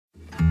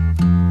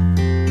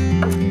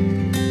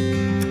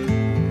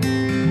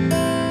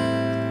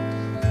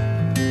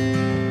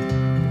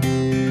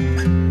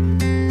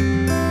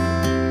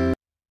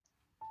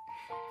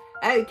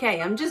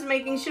okay. I'm just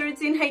making sure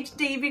it's in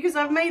HD because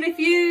I've made a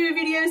few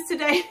videos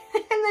today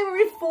and they were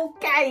in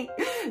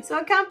 4K. So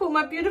I can't put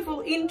my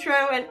beautiful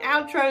intro and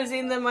outros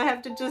in them. I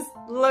have to just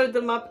load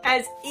them up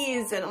as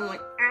is. And I'm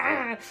like,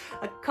 I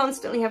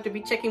constantly have to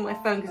be checking my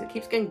phone because it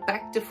keeps going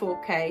back to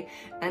 4K.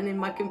 And then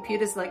my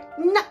computer's like,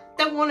 no,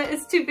 don't want it.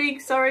 It's too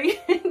big. Sorry.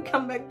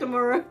 Come back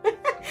tomorrow.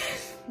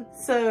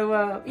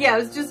 So yeah, I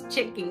was just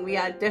checking. We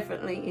are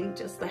definitely in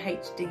just the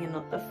HD and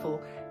not the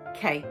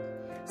 4K.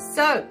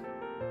 So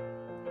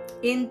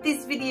in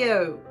this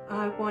video,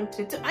 I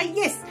wanted to,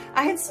 yes,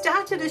 I had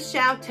started a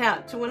shout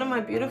out to one of my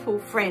beautiful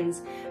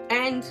friends,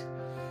 and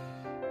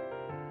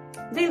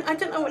then I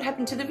don't know what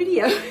happened to the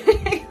video.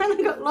 It kind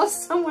of got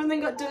lost somewhere and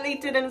then got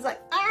deleted, and it's like,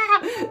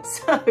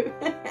 So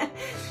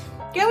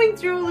going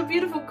through all the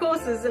beautiful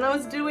courses, and I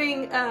was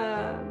doing,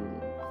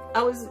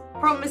 I was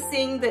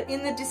promising that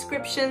in the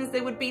descriptions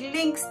there would be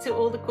links to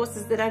all the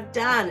courses that I've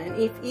done,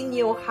 and if in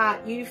your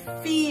heart you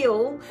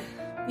feel,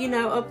 you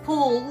know, a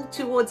pull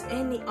towards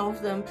any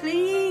of them,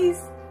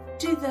 please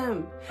do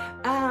them.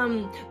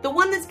 The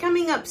one that's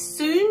coming up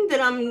soon that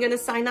I'm going to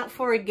sign up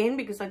for again,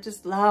 because I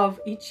just love,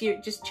 each year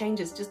it just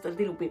changes just a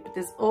little bit, but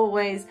there's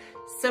always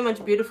so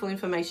much beautiful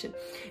information,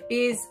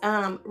 is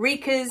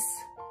Rikka's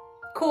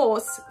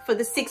course for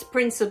the 6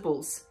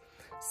 principles.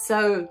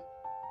 So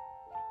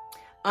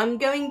I'm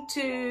going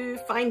to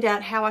find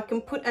out how I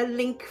can put a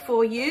link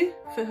for you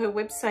for her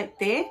website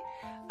there.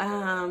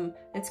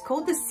 It's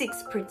called the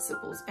 6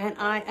 principles, and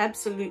I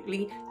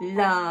absolutely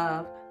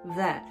love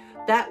that.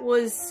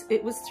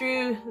 It was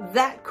through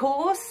that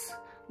course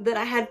that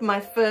I had my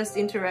first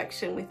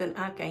interaction with an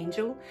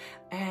archangel,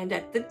 and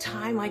at the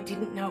time I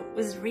didn't know it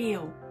was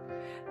real.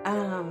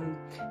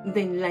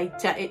 Then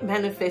later it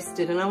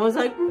manifested and I was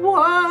like,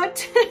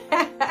 what?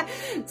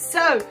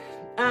 So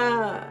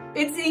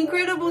it's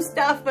incredible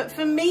stuff, but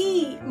for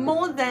me,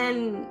 more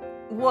than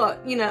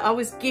what, you know, I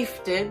was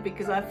gifted,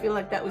 because I feel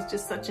like that was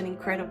just such an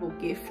incredible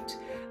gift,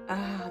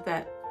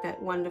 that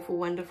wonderful,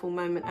 wonderful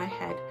moment I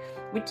had,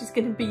 which is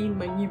going to be in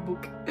my new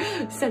book.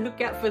 So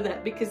look out for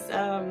that, because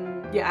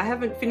yeah, I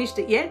haven't finished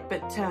it yet,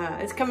 but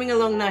it's coming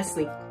along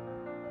nicely.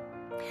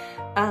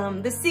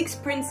 The 6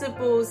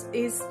 principles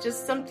is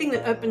just something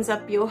that opens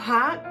up your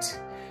heart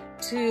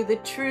to the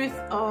truth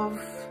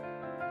of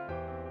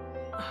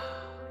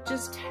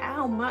just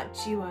how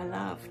much you are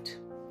loved.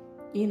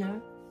 You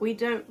know, we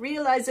don't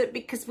realize it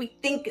because we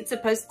think it's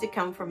supposed to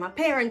come from our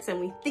parents, and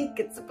we think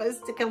it's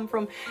supposed to come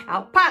from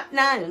our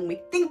partner, and we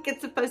think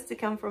it's supposed to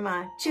come from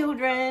our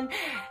children,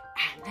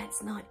 and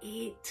that's not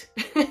it.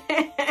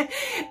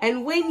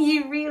 And when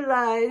you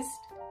realize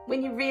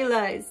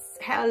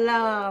how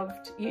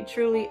loved you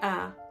truly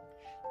are,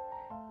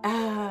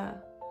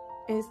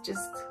 it's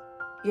just,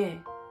 yeah,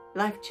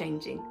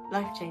 life-changing.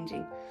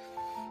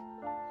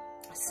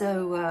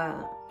 So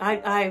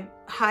I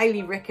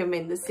highly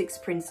recommend the 6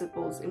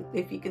 principles.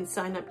 If you can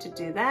sign up to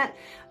do that,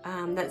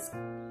 that's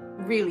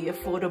really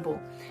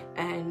affordable,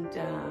 and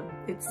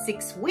it's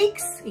 6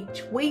 weeks.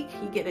 Each week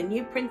you get a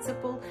new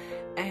principle,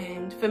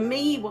 and for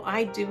me, what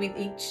I do with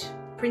each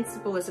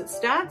principle as it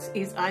starts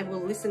is I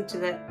will listen to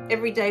that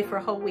every day for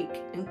a whole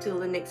week until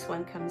the next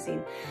one comes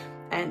in,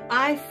 and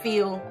I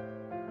feel,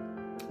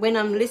 when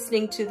I'm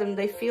listening to them,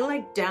 they feel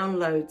like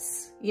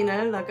downloads, you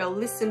know, like I'll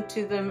listen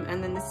to them,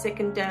 and then the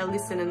second day I'll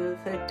listen, and the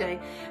third day,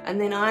 and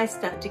then I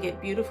start to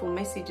get beautiful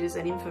messages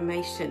and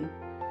information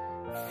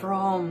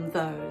from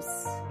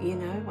those, you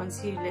know,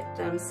 once you let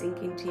them sink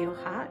into your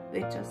heart.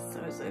 They're just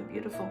so, so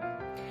beautiful.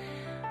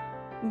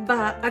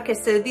 But okay,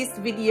 so this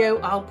video,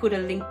 I'll put a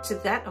link to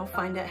that. I'll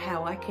find out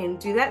how I can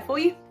do that for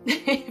you.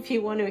 If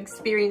you want to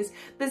experience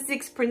the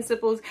 6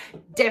 principles,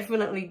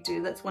 definitely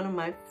do. That's one of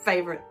my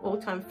favorite,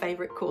 all-time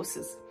favorite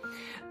courses.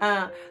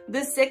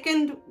 The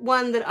second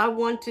one that I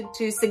wanted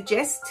to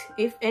suggest,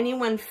 if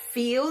anyone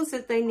feels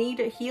that they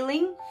need a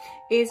healing,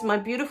 is my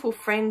beautiful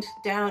friend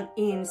down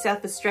in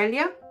South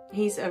Australia.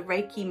 He's a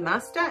Reiki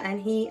master,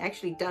 and he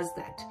actually does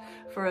that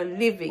for a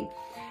living.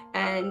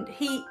 And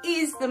he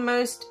is the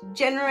most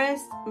generous,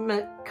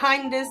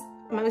 kindest,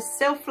 most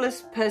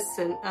selfless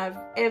person I've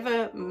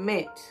ever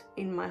met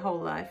in my whole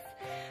life.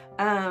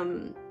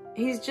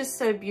 He's just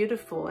so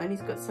beautiful, and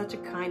he's got such a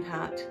kind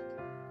heart.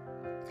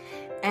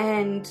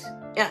 And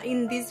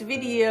in this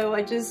video,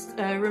 I just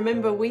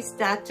remember we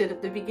started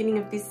at the beginning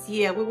of this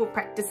year. We were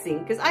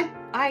practicing, because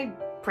I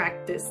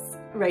practice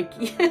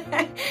Reiki.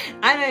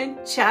 I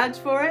don't charge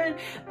for it.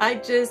 I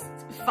just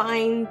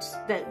find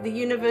that the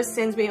universe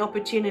sends me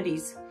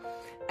opportunities,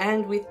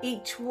 and with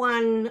each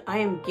one I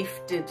am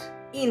gifted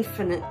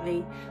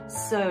infinitely,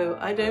 so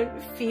I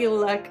don't feel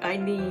like I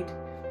need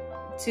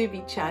to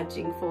be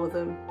charging for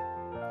them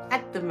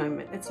at the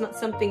moment. It's not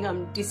something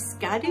I'm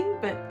discarding,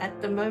 but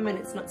at the moment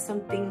it's not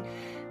something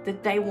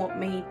that they want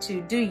me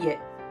to do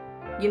yet,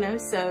 you know.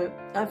 So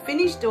I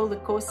finished all the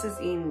courses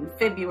in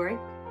February,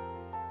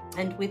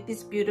 and with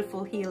this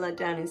beautiful healer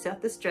down in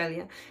South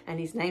Australia, and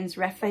his name's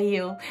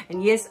Rafail,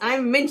 and yes,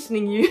 I'm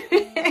mentioning you.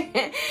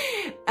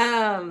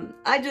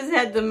 I just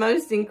had the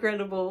most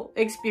incredible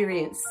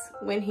experience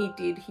when he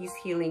did his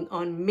healing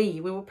on me.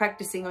 We were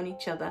practicing on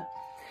each other,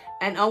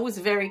 And I was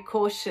very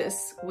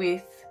cautious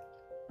with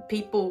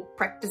people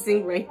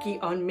practicing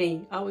Reiki on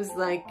me. I was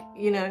like,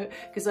 you know,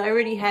 because I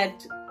already had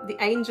the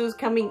angels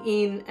coming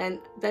in and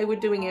they were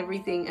doing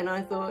everything. And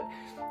I thought,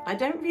 I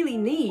don't really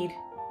need,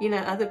 you know,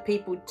 other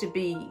people to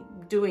be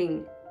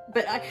doing.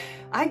 But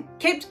I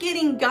kept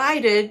getting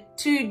guided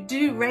to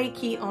do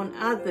Reiki on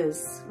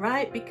others,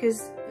 right?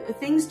 Because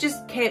things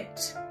just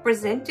kept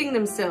presenting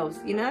themselves,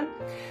 you know,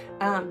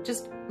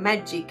 just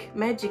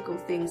magical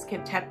things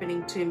kept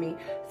happening to me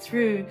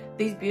through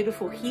these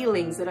beautiful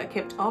healings that I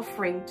kept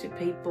offering to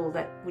people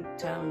that would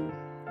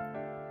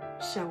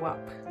show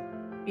up,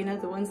 you know,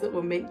 the ones that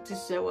were meant to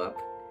show up.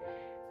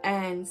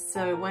 And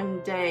so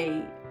one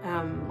day,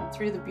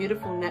 through the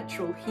beautiful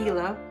natural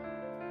healer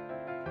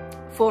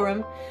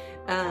forum,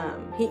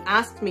 he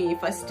asked me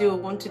if I still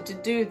wanted to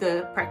do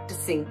the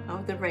practicing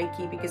of the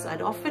Reiki, because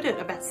I'd offered it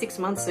about 6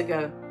 months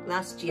ago,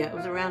 last year. It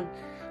was around,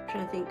 I'm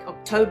trying to think,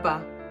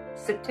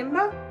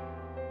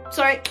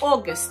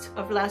 August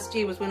of last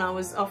year was when I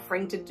was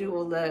offering to do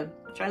all the,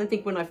 I'm trying to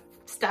think when I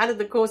started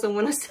the course and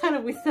when I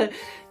started with the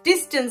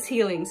distance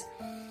healings.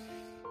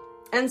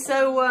 And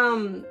so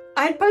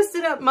I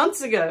posted up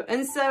months ago,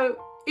 and so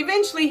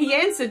eventually he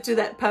answered to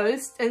that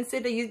post and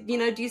said, you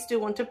know, do you still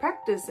want to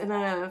practice? And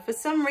for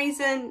some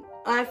reason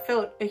I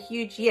felt a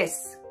huge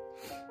yes.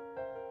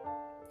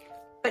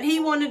 But he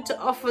wanted to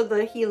offer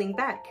the healing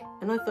back.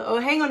 And I thought, oh,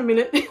 hang on a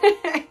minute.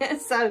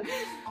 So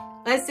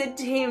I said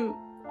to him,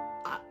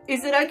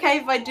 is it okay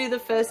if I do the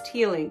first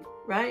healing,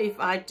 right? If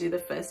I do the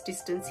first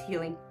distance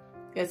healing,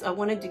 because I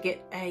wanted to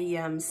get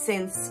a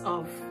sense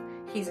of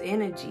his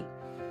energy.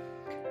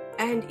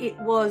 And it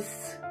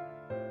was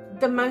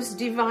the most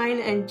divine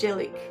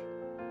angelic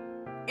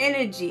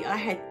energy I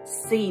had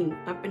seen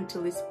up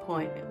until this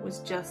point. It was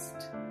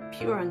just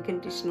pure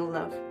unconditional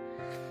love.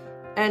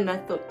 And I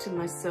thought to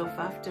myself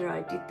after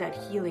I did that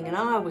healing, and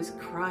I was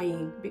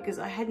crying because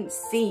I hadn't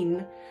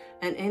seen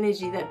an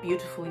energy that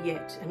beautiful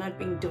yet, and I'd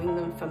been doing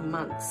them for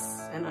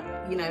months. And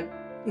I, you know,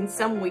 in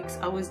some weeks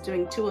I was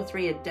doing 2 or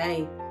 3 a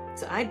day.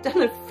 So I'd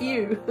done a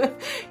few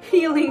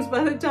healings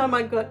by the time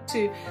I got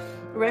to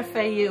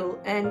Rafail,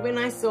 and when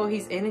I saw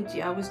his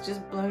energy, I was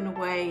just blown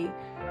away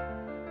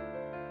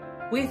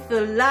with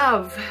the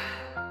love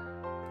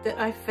that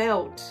I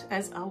felt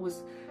as I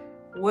was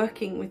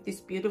working with this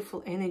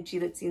beautiful energy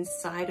that's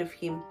inside of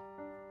him.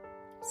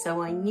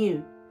 So I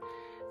knew.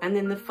 And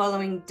then the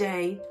following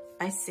day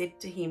I said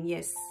to him,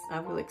 yes, I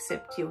will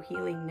accept your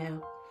healing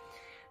now.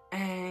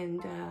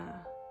 And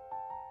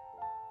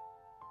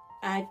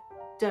I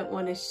don't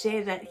want to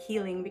share that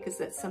healing because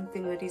that's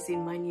something that is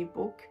in my new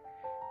book.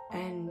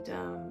 And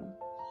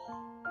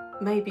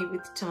maybe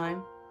with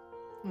time,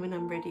 when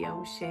I'm ready, I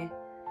will share.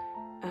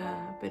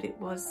 But it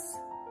was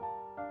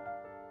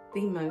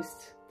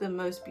the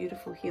most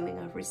beautiful healing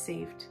I've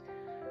received.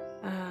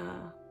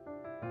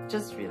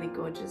 Just really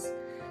gorgeous.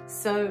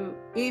 So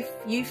if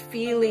you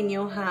feel in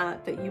your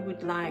heart that you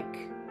would like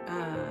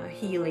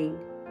healing,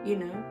 you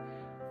know,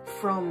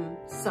 from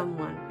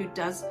someone who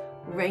does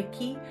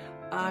Reiki,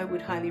 I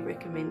would highly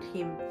recommend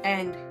him.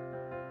 And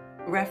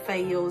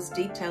Rafael's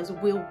details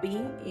will be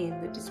in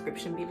the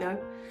description below.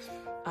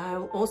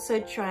 I'll also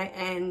try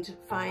and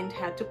find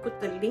how to put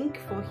the link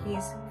for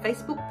his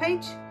Facebook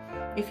page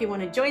if you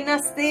want to join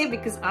us there,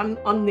 because I'm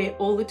on there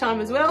all the time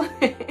as well.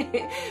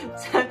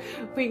 So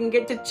we can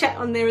get to chat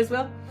on there as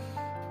well,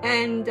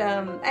 and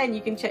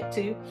you can chat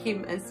to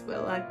him as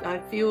well. I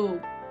feel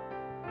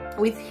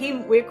with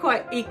him we're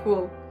quite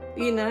equal,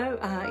 you know,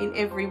 in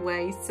every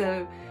way.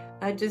 So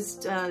I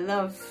just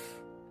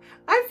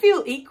I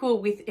feel equal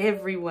with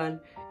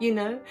everyone, you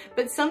know,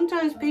 but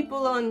sometimes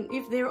people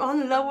if they're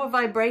on lower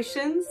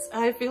vibrations,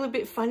 I feel a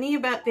bit funny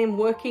about them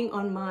working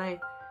on my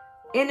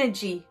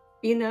energy,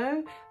 you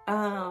know,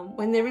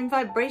 when they're in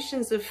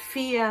vibrations of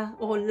fear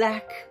or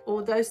lack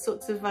or those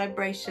sorts of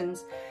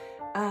vibrations.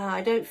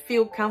 I don't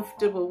feel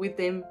comfortable with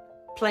them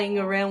playing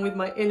around with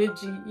my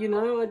energy, you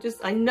know.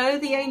 I know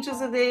the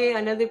angels are there,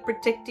 I know they're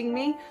protecting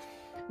me,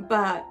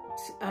 but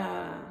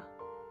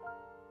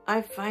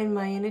I find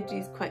my energy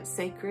is quite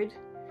sacred,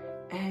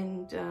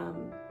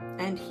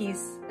 and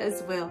his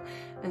as well,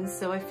 and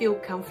so I feel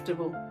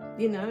comfortable,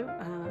 you know.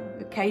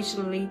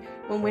 Occasionally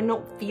when we're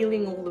not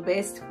feeling all the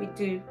best, we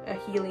do a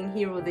healing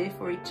here or there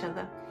for each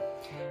other,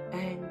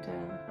 and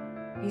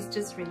he's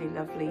just really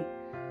lovely.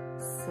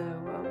 So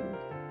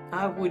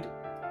I would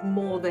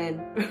more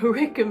than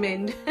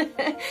recommend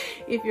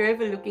if you're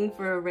ever looking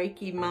for a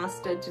Reiki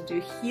master to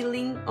do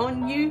healing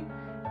on you,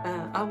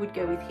 I would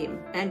go with him.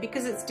 And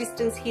because it's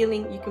distance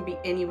healing, you can be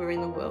anywhere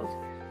in the world,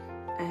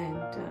 and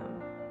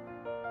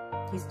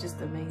he's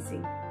just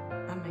amazing.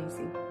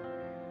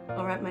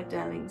 All right, my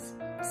darlings,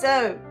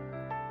 so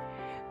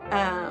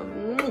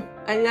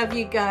I love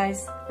you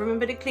guys.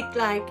 Remember to click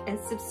like and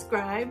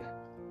subscribe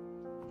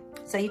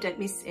so you don't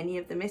miss any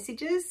of the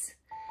messages,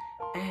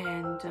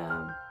 and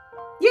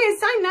yeah,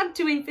 sign up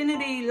to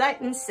Infinity Light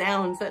and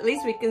Sound, so at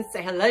least we can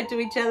say hello to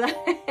each other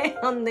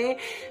on there,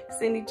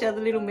 send each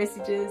other little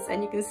messages,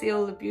 and you can see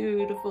all the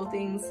beautiful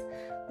things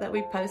that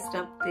we post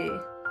up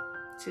there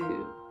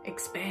to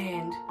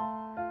expand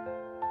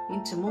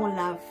into more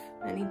love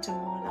and into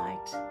more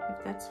light.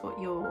 If that's what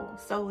your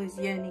soul is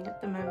yearning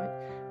at the moment,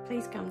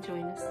 please come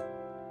join us.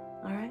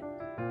 All right?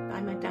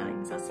 Bye, my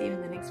darlings. I'll see you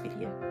in the next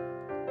video.